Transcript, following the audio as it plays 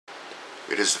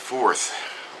It is the 4th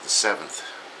of the 7th,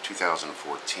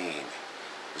 2014.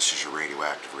 This is your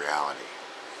Radioactive Reality.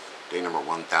 Day number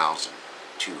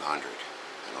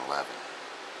 1211.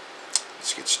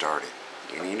 Let's get started.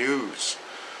 Any news?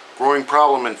 Growing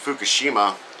problem in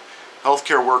Fukushima.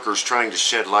 Healthcare workers trying to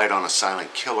shed light on a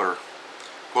silent killer.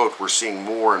 Quote, we're seeing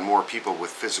more and more people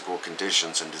with physical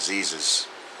conditions and diseases.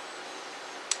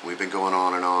 We've been going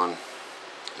on and on.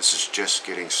 This is just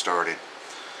getting started.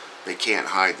 They can't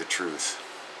hide the truth.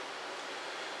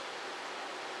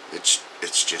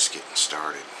 It's just getting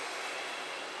started.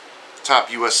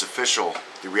 Top U.S. official.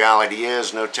 The reality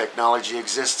is no technology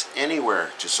exists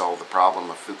anywhere to solve the problem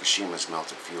of Fukushima's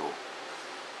melted fuel.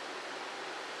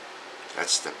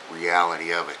 That's the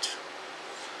reality of it.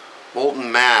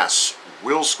 Molten mass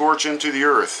will scorch into the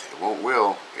earth. It won't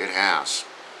will, it has.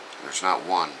 And there's not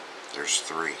one, there's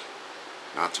 3.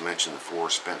 Not to mention the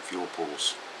 4 spent fuel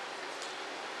pools.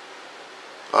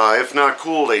 If not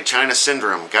cooled, a China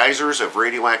syndrome. Geysers of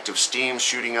radioactive steam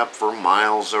shooting up for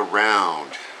miles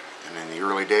around. And in the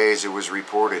early days, it was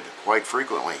reported quite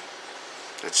frequently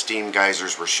that steam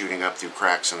geysers were shooting up through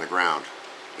cracks in the ground,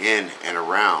 in and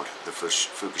around the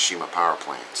Fukushima power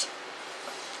plants.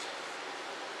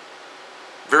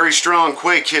 Very strong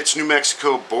quake hits New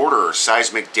Mexico border.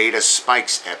 Seismic data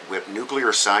spikes at WIPP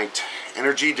nuclear site.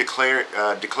 Energy declared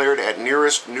at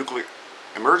nearest nuclear.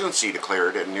 Emergency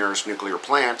declared at nearest nuclear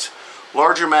plant.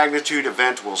 Larger magnitude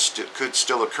event could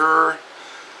still occur.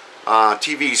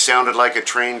 TV sounded like a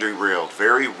train derailed.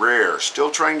 Very rare.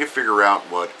 Still trying to figure out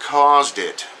what caused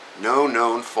it. No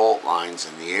known fault lines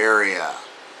in the area.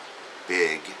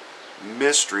 Big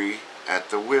mystery at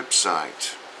the WIPP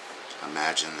site.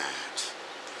 Imagine that.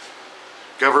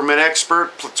 Government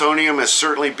expert, plutonium is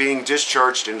certainly being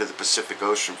discharged into the Pacific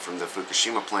Ocean from the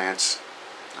Fukushima plants.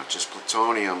 Not just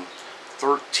plutonium.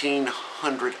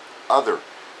 1,300 other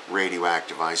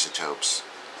radioactive isotopes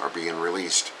are being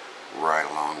released right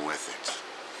along with it.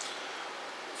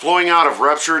 Flowing out of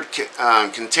ruptured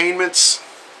containments,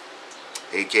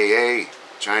 aka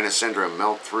China syndrome,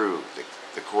 melt through.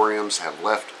 The coriums have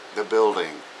left the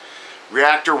building.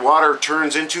 Reactor water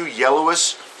turns into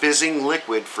yellowish fizzing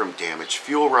liquid from damaged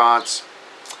fuel rods.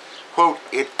 Quote,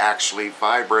 it actually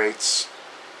vibrates.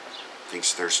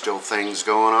 Thinks there's still things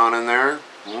going on in there?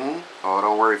 Oh,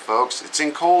 don't worry, folks. It's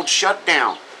in cold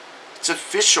shutdown. It's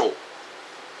official.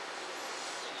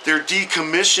 They're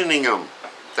decommissioning them.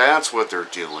 That's what they're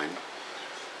doing.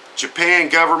 Japan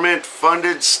government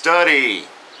funded study.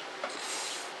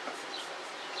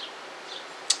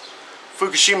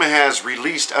 Fukushima has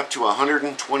released up to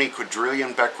 120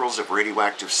 quadrillion becquerels of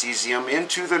radioactive cesium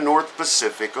into the North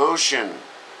Pacific Ocean.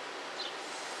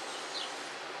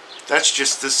 That's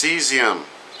just the cesium.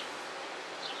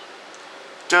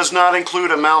 Does not include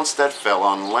amounts that fell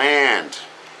on land.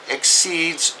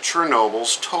 Exceeds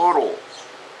Chernobyl's total,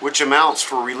 which amounts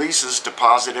for releases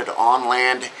deposited on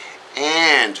land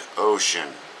and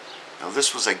ocean. Now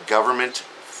this was a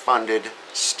government-funded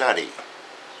study.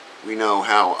 We know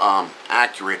how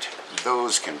accurate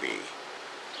those can be.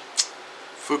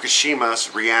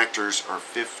 Fukushima's reactors are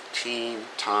 15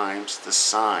 times the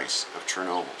size of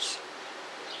Chernobyl's.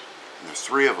 And there are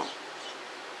 3 of them.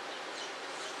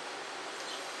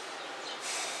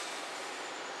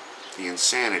 The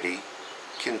insanity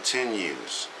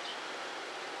continues.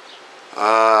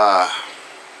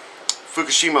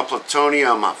 Fukushima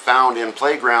plutonium found in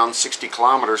playground 60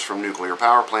 kilometers from nuclear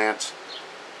power plant.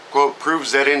 Quote,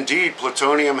 proves that indeed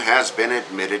plutonium has been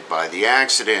emitted by the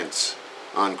accident.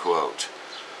 Unquote.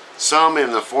 Some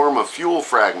in the form of fuel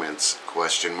fragments,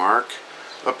 question mark.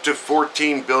 Up to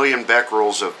 14 billion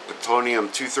becquerels of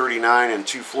plutonium-239 and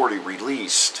 240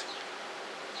 released.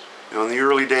 Now, in the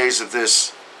early days of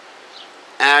this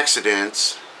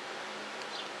accident,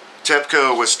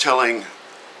 TEPCO was telling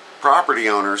property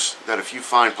owners that if you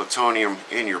find plutonium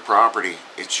in your property,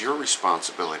 it's your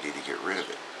responsibility to get rid of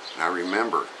it. And I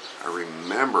remember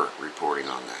reporting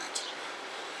on that.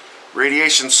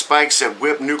 Radiation spikes at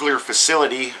WIPP nuclear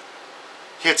facility.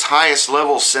 Hits highest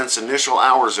levels since initial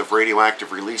hours of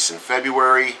radioactive release in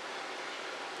February.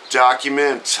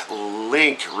 Document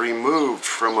link removed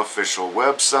from official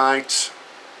website.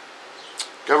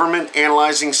 Government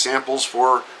analyzing samples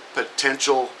for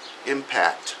potential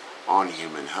impact on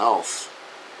human health.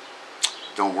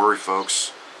 Don't worry,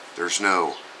 folks. There's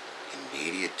no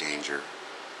immediate danger.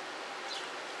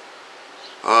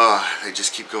 They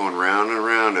just keep going round and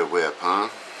round at WIPP, huh?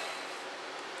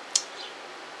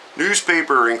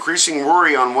 Newspaper, increasing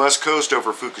worry on West Coast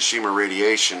over Fukushima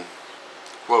radiation.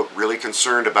 Quote, really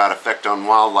concerned about effect on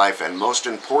wildlife and most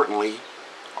importantly,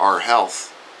 our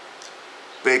health.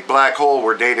 Big black hole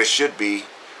where data should be.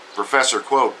 Professor,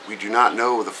 quote, "We do not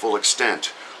know the full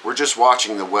extent. We're just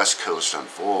watching the West Coast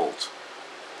unfold."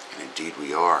 And indeed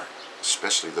we are,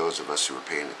 especially those of us who are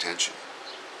paying attention.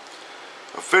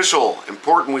 Official,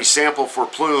 important we sample for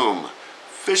plume.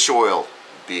 Fish oil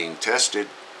being tested.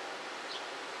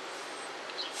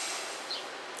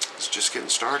 It's just getting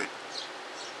started.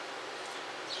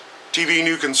 TV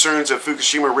new concerns of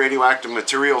Fukushima radioactive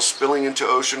material spilling into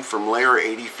ocean from layer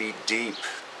 80 feet deep.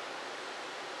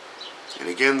 And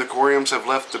again, the coriums have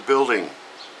left the building.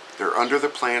 They're under the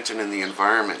plant and in the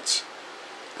environment.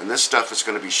 And this stuff is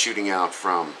going to be shooting out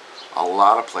from a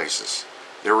lot of places.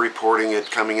 They're reporting it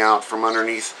coming out from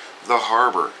underneath the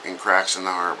harbor, in cracks in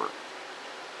the harbor.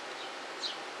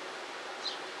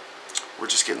 We're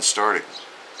just getting started.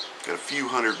 Got a few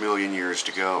 100 million years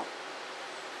to go.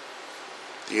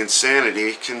 The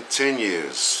insanity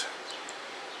continues.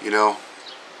 You know,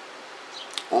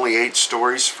 only 8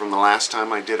 stories from the last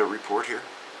time I did a report here.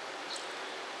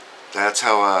 That's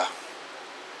how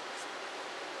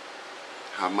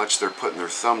much they're putting their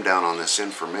thumb down on this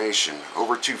information.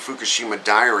 Over to Fukushima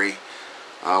Diary,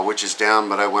 which is down,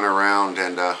 but I went around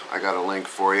and I got a link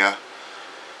for you.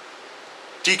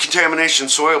 Decontamination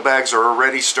soil bags are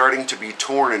already starting to be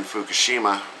torn in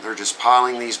Fukushima. They're just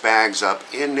piling these bags up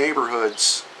in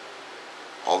neighborhoods.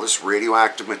 All this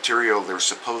radioactive material they're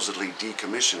supposedly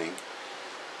decommissioning,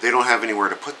 they don't have anywhere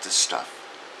to put this stuff.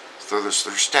 So they're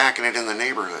stacking it in the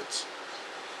neighborhoods.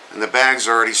 And the bags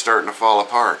are already starting to fall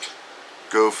apart.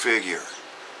 Go figure.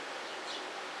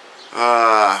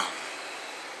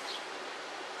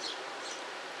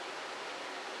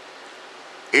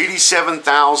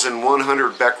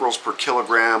 87,100 becquerels per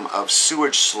kilogram of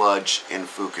sewage sludge in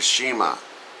Fukushima.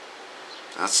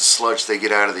 That's the sludge they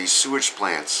get out of these sewage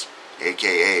plants,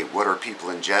 aka what are people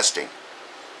ingesting.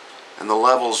 And the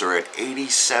levels are at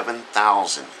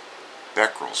 87,000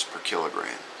 becquerels per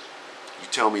kilogram. You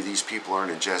tell me these people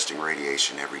aren't ingesting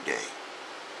radiation every day.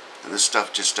 And this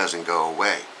stuff just doesn't go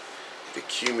away. It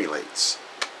accumulates.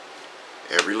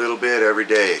 Every little bit, every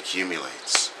day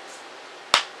accumulates.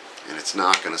 And it's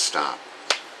not going to stop.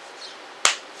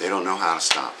 They don't know how to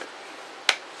stop it.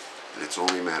 And it's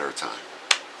only a matter of time.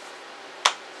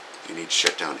 You need to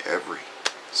shut down every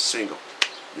single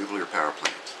nuclear power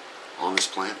plant on this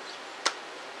planet.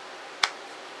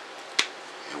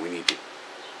 And we need to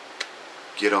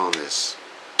get on this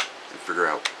and figure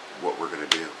out what we're going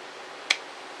to do.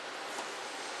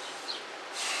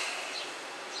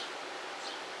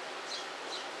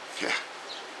 Yeah.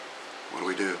 What do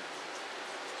we do?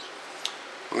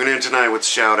 I'm going to end tonight with a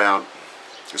shout out.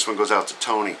 This one goes out to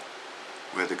Tony,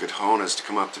 who had the good cojones to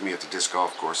come up to me at the disc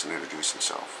golf course and introduce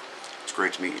himself. It's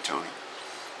great to meet you, Tony.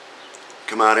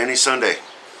 Come out any Sunday.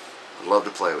 I'd love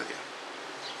to play with you.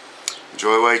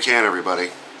 Enjoy while you can,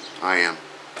 everybody. I am.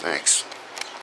 Thanks.